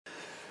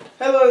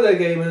Hello there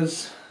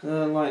gamers,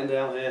 lighting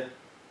down here.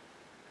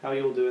 How are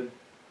you all doing?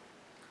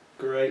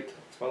 Great,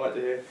 that's what I like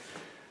to hear.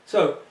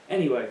 So,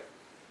 anyway,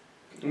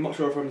 I'm not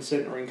sure if I'm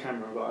centering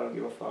camera, but I don't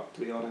give a fuck,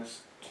 to be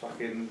honest.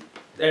 Fucking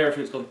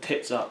everything's gone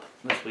tits up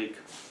this week.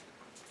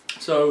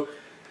 So,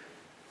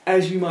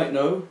 as you might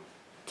know,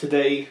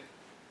 today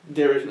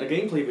there isn't a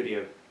gameplay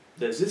video.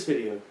 There's this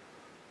video.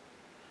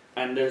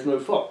 And there's no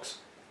Fox.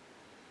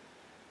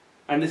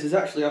 And this is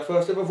actually our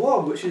first ever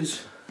vlog, which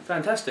is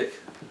fantastic,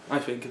 I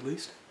think at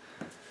least.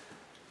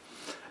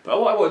 But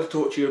what I wanted to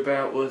talk to you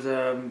about was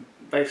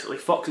basically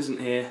Fox isn't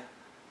here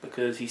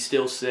because he's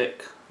still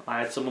sick. I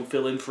had someone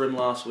fill in for him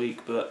last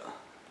week, but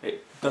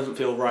it doesn't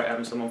feel right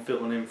having someone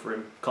filling in for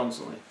him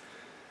constantly.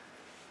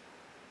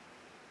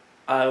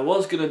 I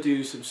was going to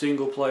do some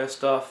single player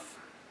stuff,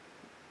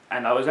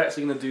 and I was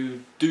actually going to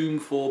do Doom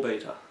 4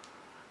 beta.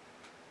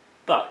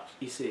 But,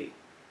 you see,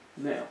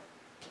 now,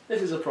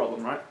 this is a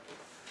problem, right?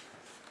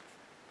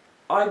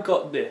 I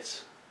got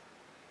this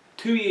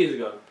 2 years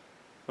ago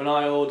when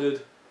I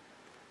ordered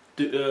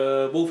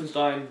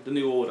Wolfenstein: The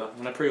New Order,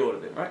 when I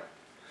pre-ordered it, right?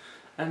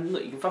 And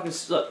look, you can fucking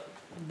look.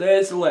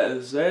 There's the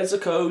letters, there's the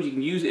code. You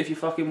can use it if you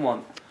fucking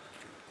want.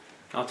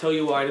 I'll tell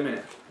you why in a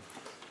minute.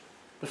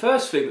 The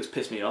first thing that's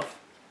pissed me off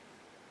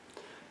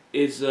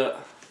is that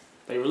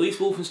they released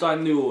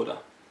Wolfenstein: New Order.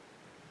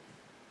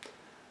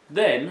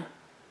 Then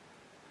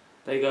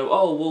they go,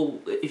 oh well,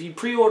 if you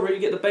pre-order it, you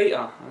get the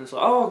beta. And it's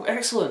like, oh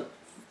excellent,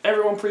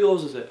 everyone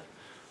pre-orders it.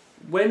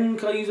 When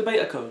can I use the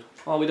beta code?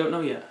 Oh, we don't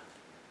know yet.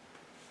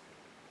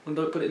 And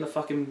don't put it in the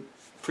fucking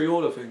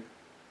pre-order thing.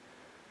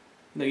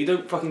 No, you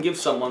don't fucking give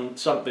someone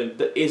something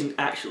that isn't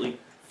actually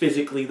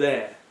physically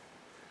there.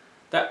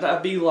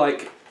 That'd be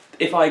like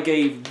if I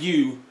gave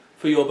you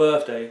for your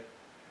birthday,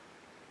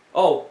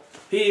 oh,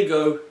 here you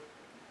go,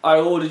 I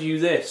ordered you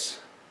this.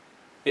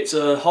 It's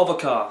a hover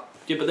car.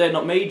 Yeah, but they're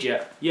not made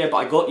yet. Yeah, but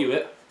I got you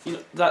it. You know,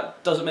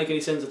 that doesn't make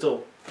any sense at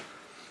all.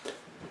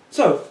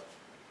 So,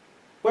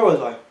 where was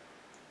I?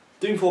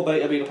 Doom 4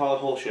 beta being a pile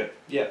of horseshit.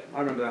 Yeah,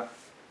 I remember that.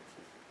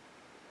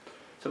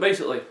 So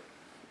basically,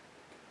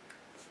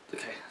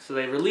 okay, so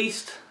they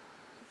released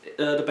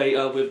the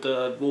beta with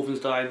the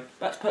Wolfenstein.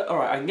 That's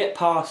alright, I can get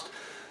past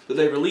that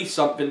they released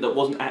something that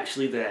wasn't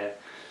actually there.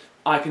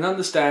 I can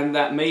understand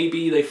that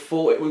maybe they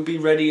thought it would be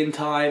ready in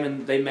time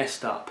and they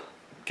messed up,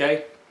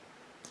 okay?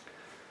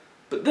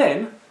 But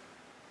then,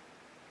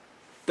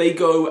 they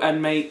go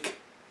and make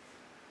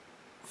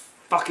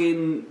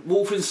fucking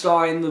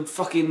Wolfenstein, the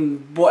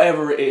fucking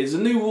whatever it is, the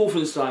new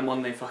Wolfenstein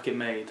one they fucking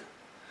made,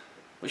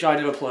 which I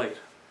never played.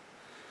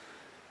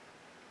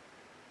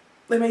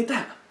 They made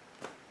that.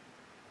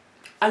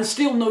 And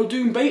still no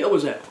Doom beta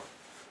was out.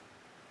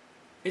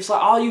 It's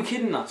like, are you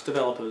kidding us,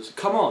 developers?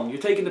 Come on, you're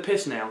taking the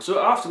piss now.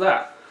 So after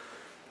that,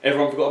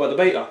 everyone forgot about the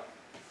beta.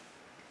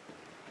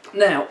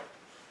 Now,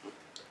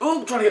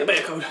 oh, trying to get the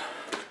beta code.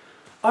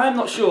 I am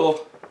not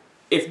sure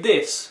if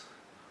this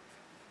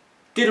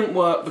didn't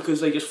work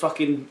because they just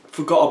fucking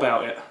forgot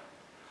about it,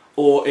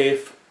 or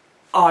if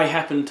I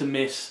happened to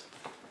miss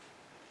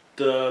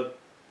the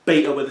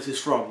beta where this is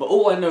from. But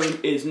all I know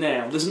is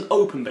now there's an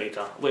open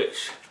beta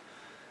which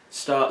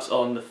starts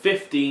on the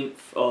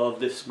 15th of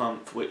this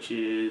month, which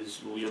is,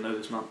 well, you'll know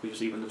this month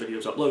because you'll see when the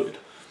video's uploaded,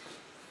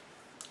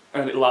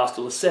 and it lasts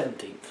till the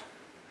 17th.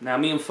 Now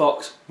me and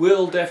Fox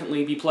will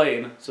definitely be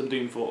playing some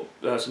Doom 4,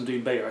 some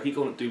Doom beta. I keep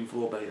calling it Doom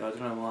 4 beta, I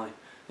don't know why.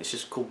 It's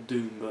just called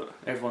Doom, but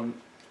everyone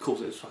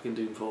calls it fucking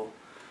Doom 4.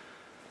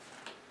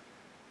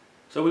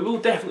 So we will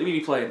definitely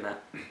be playing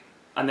that.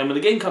 And then when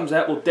the game comes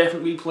out, we'll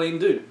definitely be playing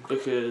Doom,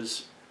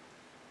 because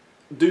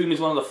Doom is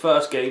one of the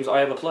first games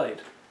I ever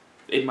played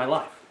in my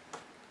life.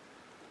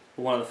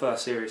 Or one of the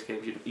first serious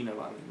games, you know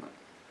what I mean. Like,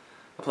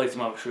 I played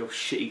some other real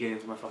shitty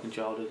games in my fucking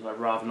childhood that I'd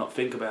rather not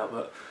think about,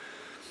 but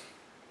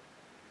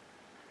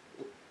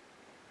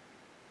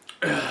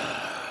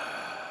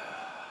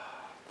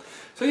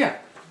so yeah.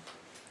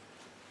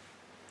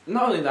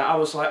 Not only that, I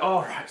was like,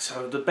 alright,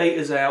 so the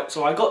beta's out,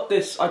 so I got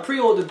this, I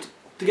pre-ordered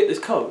to get this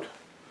code.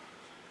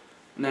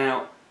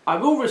 Now, I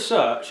will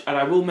research, and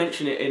I will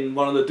mention it in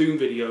one of the Doom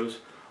videos,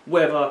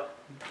 whether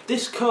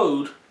this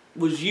code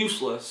was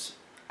useless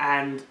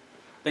and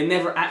they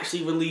never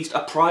actually released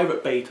a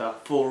private beta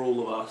for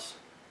all of us,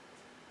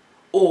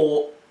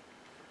 or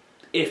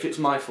if it's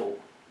my fault.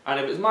 And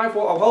if it's my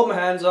fault, I'll hold my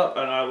hands up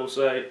and I will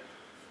say,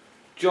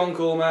 John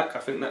Cormack, I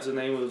think that's the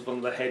name of one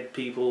of the head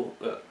people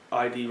at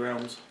ID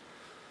Realms,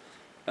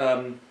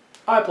 I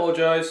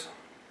apologise.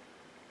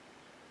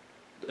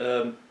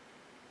 What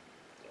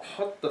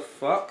the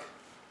fuck?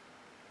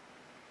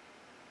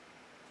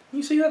 Can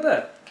you see that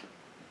there?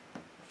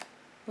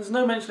 There's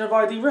no mention of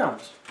ID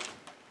Realms.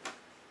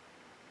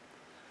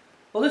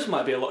 Well, this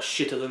might be a lot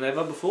shitter than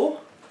ever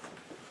before.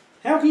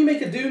 How can you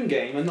make a Doom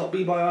game and not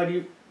be by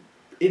ID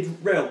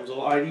Realms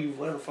or ID,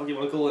 whatever the fuck you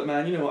want to call it,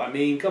 man? You know what I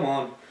mean, come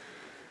on.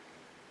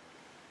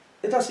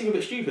 It does seem a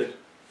bit stupid.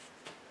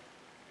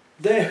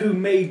 They're who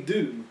made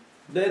Doom.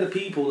 They're the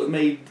people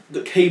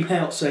that came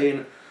out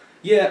saying,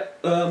 yeah,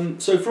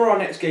 so for our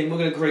next game we're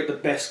going to create the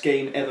best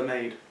game ever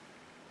made.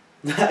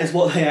 That is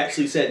what they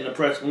actually said in a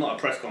press, well, not a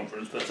press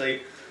conference, but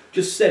they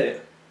just said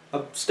it.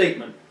 A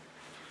statement.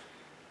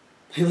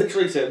 They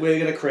literally said, we're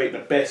going to create the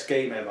best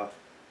game ever.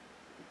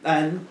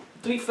 And,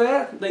 to be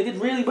fair, they did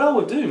really well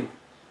with Doom.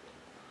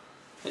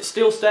 It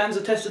still stands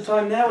the test of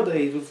time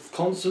nowadays with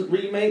constant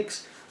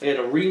remakes. They had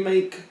a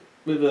remake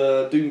with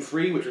Doom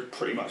 3, which was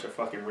pretty much a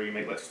fucking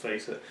remake, let's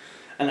face it.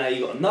 And now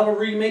you got another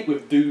remake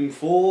with Doom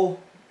 4.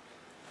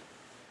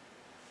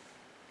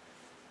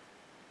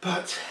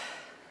 But,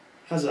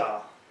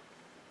 huzzah.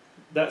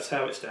 That's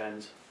how it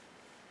stands.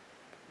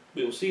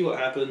 We will see what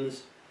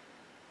happens.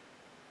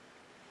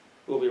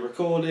 We'll be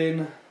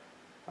recording.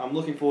 I'm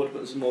looking forward to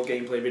putting some more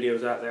gameplay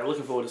videos out there. I'm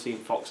looking forward to seeing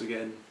Fox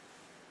again.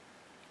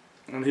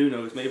 And who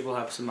knows, maybe we'll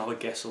have some other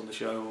guests on the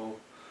show or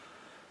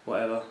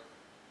whatever.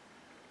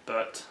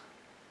 But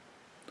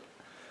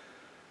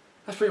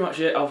that's pretty much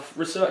it. I've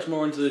researched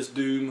more into this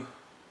Doom,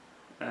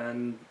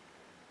 and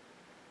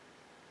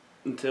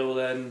until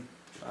then,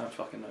 I don't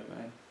fucking know,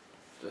 man.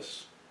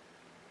 Just...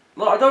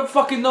 Look, I don't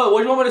fucking know. What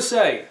do you want me to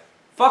say?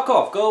 Fuck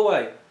off. Go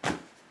away.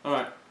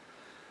 Alright.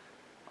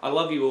 I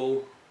love you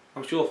all.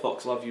 I'm sure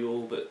Fox loves you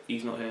all, but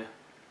he's not here.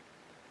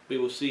 We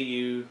will see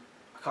you...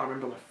 I can't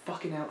remember my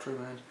fucking outro,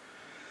 man.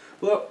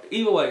 Well,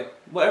 either way,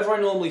 whatever I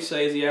normally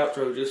say as the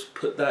outro, just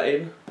put that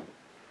in.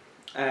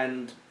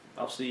 And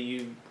I'll see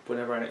you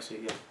whenever I next see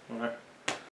you. Alright.